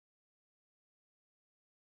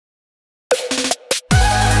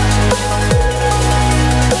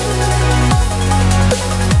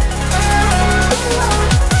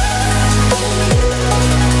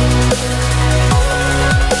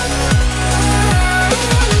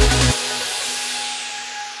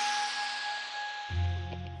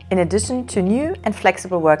In addition to new and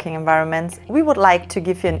flexible working environments, we would like to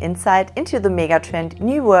give you an insight into the megatrend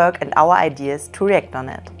new work and our ideas to react on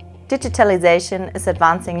it. Digitalization is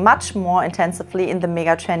advancing much more intensively in the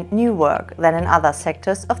megatrend new work than in other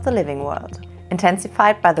sectors of the living world.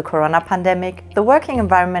 Intensified by the corona pandemic, the working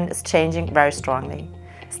environment is changing very strongly.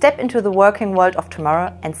 Step into the working world of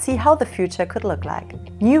tomorrow and see how the future could look like.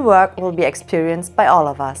 New work will be experienced by all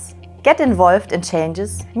of us. Get involved in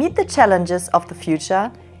changes, meet the challenges of the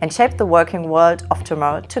future, and shape the working world of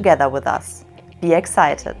tomorrow together with us. Be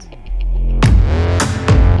excited!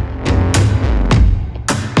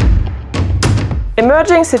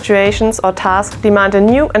 Emerging situations or tasks demand a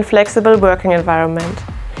new and flexible working environment.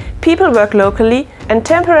 People work locally and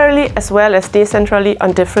temporarily as well as decentrally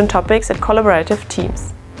on different topics at collaborative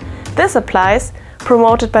teams. This applies,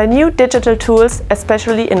 promoted by new digital tools,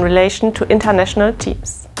 especially in relation to international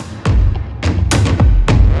teams.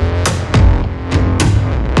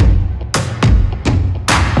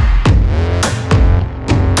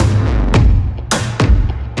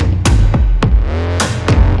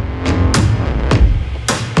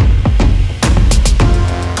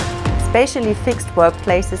 Spatially fixed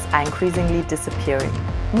workplaces are increasingly disappearing.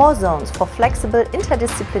 More zones for flexible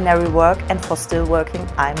interdisciplinary work and for still working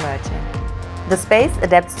are emerging. The space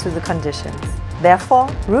adapts to the conditions. Therefore,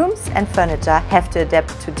 rooms and furniture have to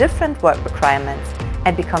adapt to different work requirements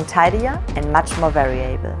and become tidier and much more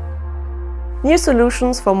variable. New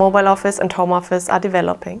solutions for mobile office and home office are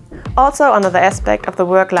developing, also another aspect of the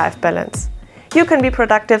work-life balance. You can be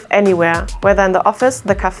productive anywhere, whether in the office,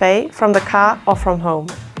 the cafe, from the car or from home.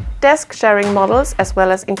 Desk-sharing models as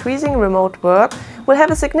well as increasing remote work will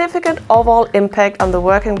have a significant overall impact on the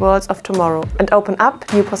working worlds of tomorrow and open up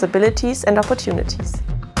new possibilities and opportunities.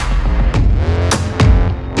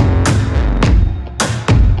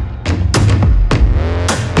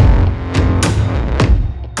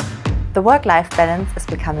 The work-life balance is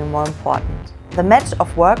becoming more important. The match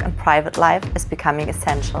of work and private life is becoming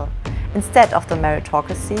essential. Instead of the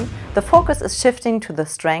meritocracy, the focus is shifting to the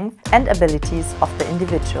strengths and abilities of the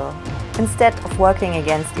individual. Instead of working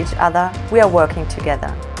against each other, we are working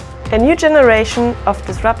together. A new generation of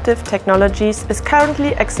disruptive technologies is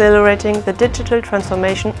currently accelerating the digital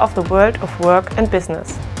transformation of the world of work and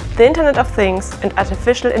business. The Internet of Things and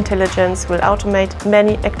artificial intelligence will automate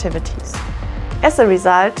many activities. As a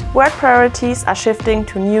result, work priorities are shifting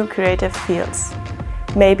to new creative fields.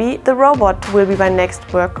 Maybe the robot will be my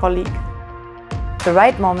next work colleague. The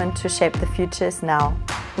right moment to shape the future is now.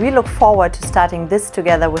 We look forward to starting this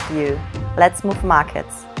together with you. Let's move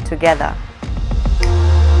markets together.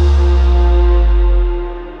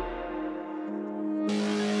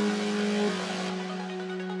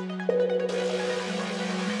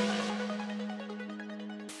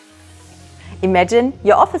 Imagine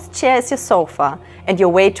your office chair is your sofa and your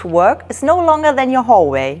way to work is no longer than your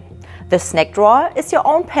hallway. The snack drawer is your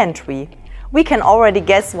own pantry. We can already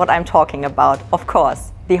guess what I'm talking about, of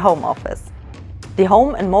course, the home office. The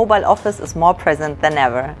home and mobile office is more present than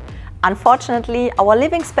ever. Unfortunately, our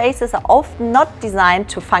living spaces are often not designed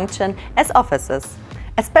to function as offices.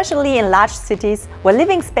 Especially in large cities where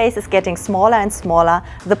living space is getting smaller and smaller,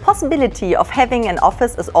 the possibility of having an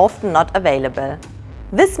office is often not available.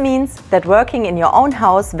 This means that working in your own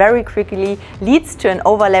house very quickly leads to an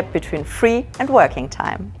overlap between free and working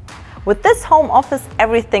time. With this home office,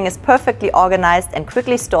 everything is perfectly organized and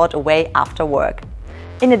quickly stored away after work.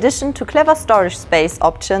 In addition to clever storage space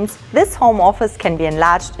options, this home office can be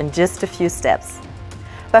enlarged in just a few steps.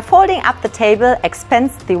 By folding up the table,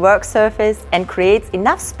 expands the work surface and creates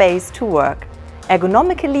enough space to work.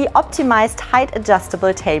 Ergonomically optimized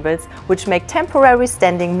height-adjustable tables, which make temporary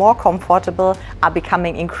standing more comfortable, are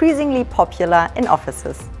becoming increasingly popular in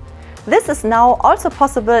offices. This is now also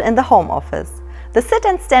possible in the home office. The sit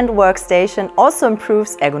and stand workstation also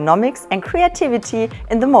improves ergonomics and creativity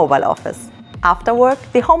in the mobile office. After work,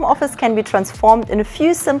 the home office can be transformed in a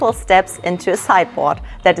few simple steps into a sideboard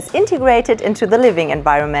that is integrated into the living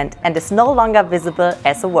environment and is no longer visible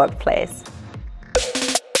as a workplace.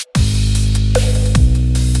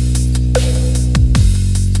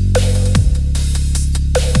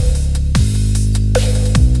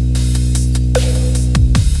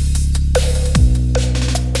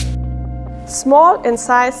 Small in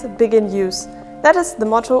size, big in use. That is the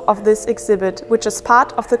motto of this exhibit, which is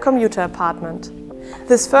part of the commuter apartment.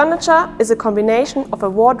 This furniture is a combination of a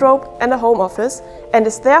wardrobe and a home office and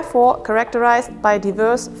is therefore characterized by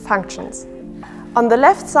diverse functions. On the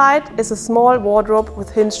left side is a small wardrobe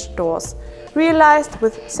with hinged doors, realized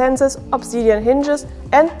with Sense's obsidian hinges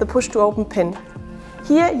and the push-to-open pin.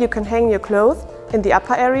 Here you can hang your clothes in the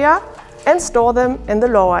upper area and store them in the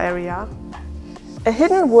lower area. A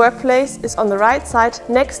hidden workplace is on the right side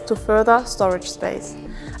next to further storage space.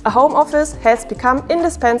 A home office has become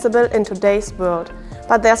indispensable in today's world,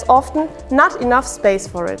 but there's often not enough space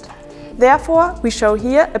for it. Therefore, we show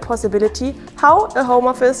here a possibility how a home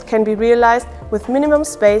office can be realized with minimum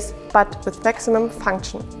space but with maximum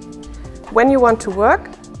function. When you want to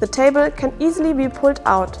work, the table can easily be pulled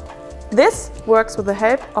out. This works with the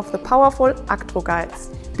help of the powerful Actro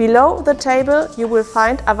guides. Below the table you will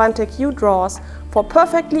find Avantec U drawers for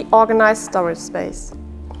perfectly organized storage space.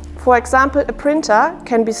 For example, a printer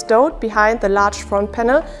can be stowed behind the large front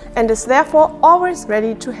panel and is therefore always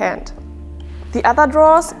ready to hand. The other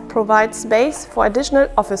drawers provide space for additional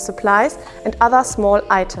office supplies and other small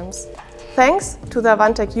items. Thanks to the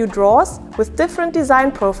Avantec U drawers with different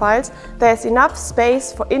design profiles, there is enough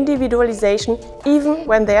space for individualization even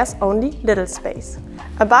when there's only little space.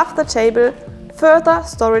 Above the table, further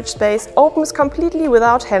storage space opens completely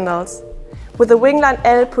without handles. With the Wingline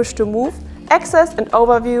L push to move, access and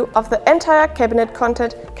overview of the entire cabinet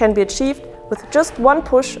content can be achieved with just one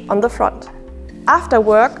push on the front. After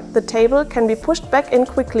work, the table can be pushed back in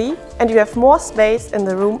quickly and you have more space in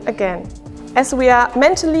the room again. As we are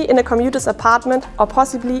mentally in a commuter's apartment or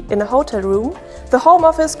possibly in a hotel room, the home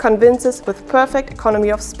office convinces with perfect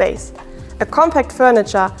economy of space. A compact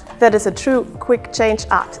furniture that is a true quick change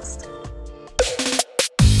artist.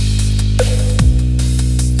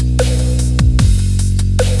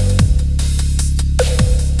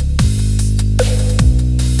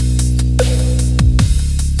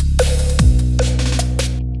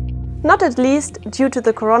 Not at least due to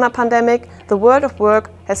the corona pandemic, the world of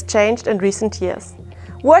work has changed in recent years.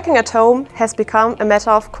 Working at home has become a matter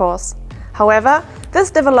of course. However,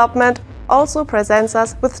 this development also presents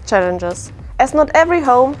us with challenges, as not every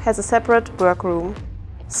home has a separate workroom.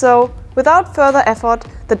 So, without further effort,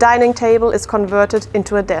 the dining table is converted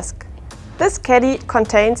into a desk. This caddy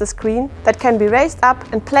contains a screen that can be raised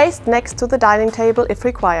up and placed next to the dining table if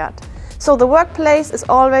required. So the workplace is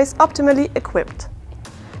always optimally equipped.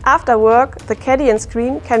 After work, the caddy and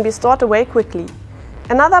screen can be stored away quickly.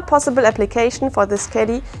 Another possible application for this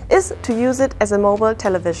caddy is to use it as a mobile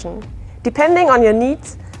television. Depending on your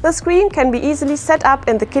needs, the screen can be easily set up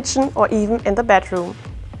in the kitchen or even in the bedroom.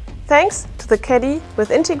 Thanks to the caddy with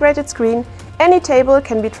integrated screen, any table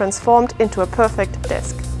can be transformed into a perfect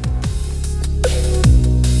desk.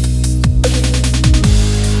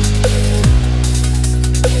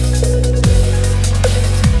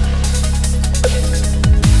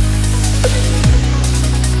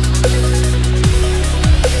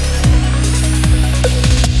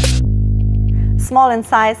 Small in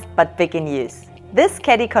size but big in use. This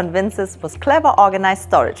caddy convinces with clever organized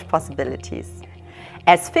storage possibilities.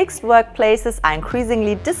 As fixed workplaces are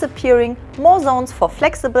increasingly disappearing, more zones for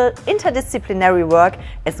flexible, interdisciplinary work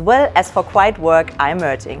as well as for quiet work are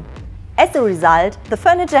emerging. As a result, the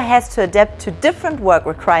furniture has to adapt to different work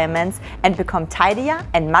requirements and become tidier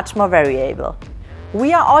and much more variable.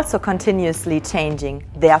 We are also continuously changing,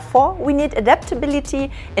 therefore we need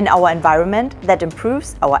adaptability in our environment that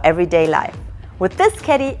improves our everyday life. With this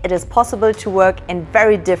caddy, it is possible to work in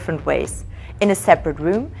very different ways. In a separate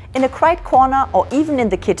room, in a quiet corner or even in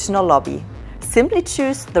the kitchen or lobby. Simply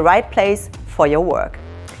choose the right place for your work.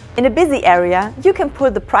 In a busy area, you can pull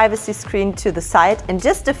the privacy screen to the side in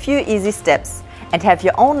just a few easy steps and have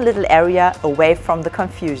your own little area away from the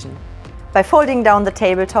confusion. By folding down the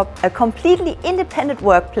tabletop, a completely independent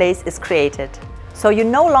workplace is created. So you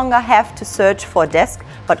no longer have to search for a desk,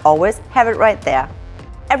 but always have it right there.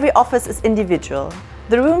 Every office is individual.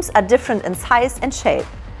 The rooms are different in size and shape.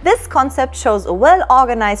 This concept shows a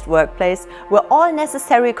well-organized workplace where all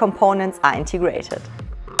necessary components are integrated.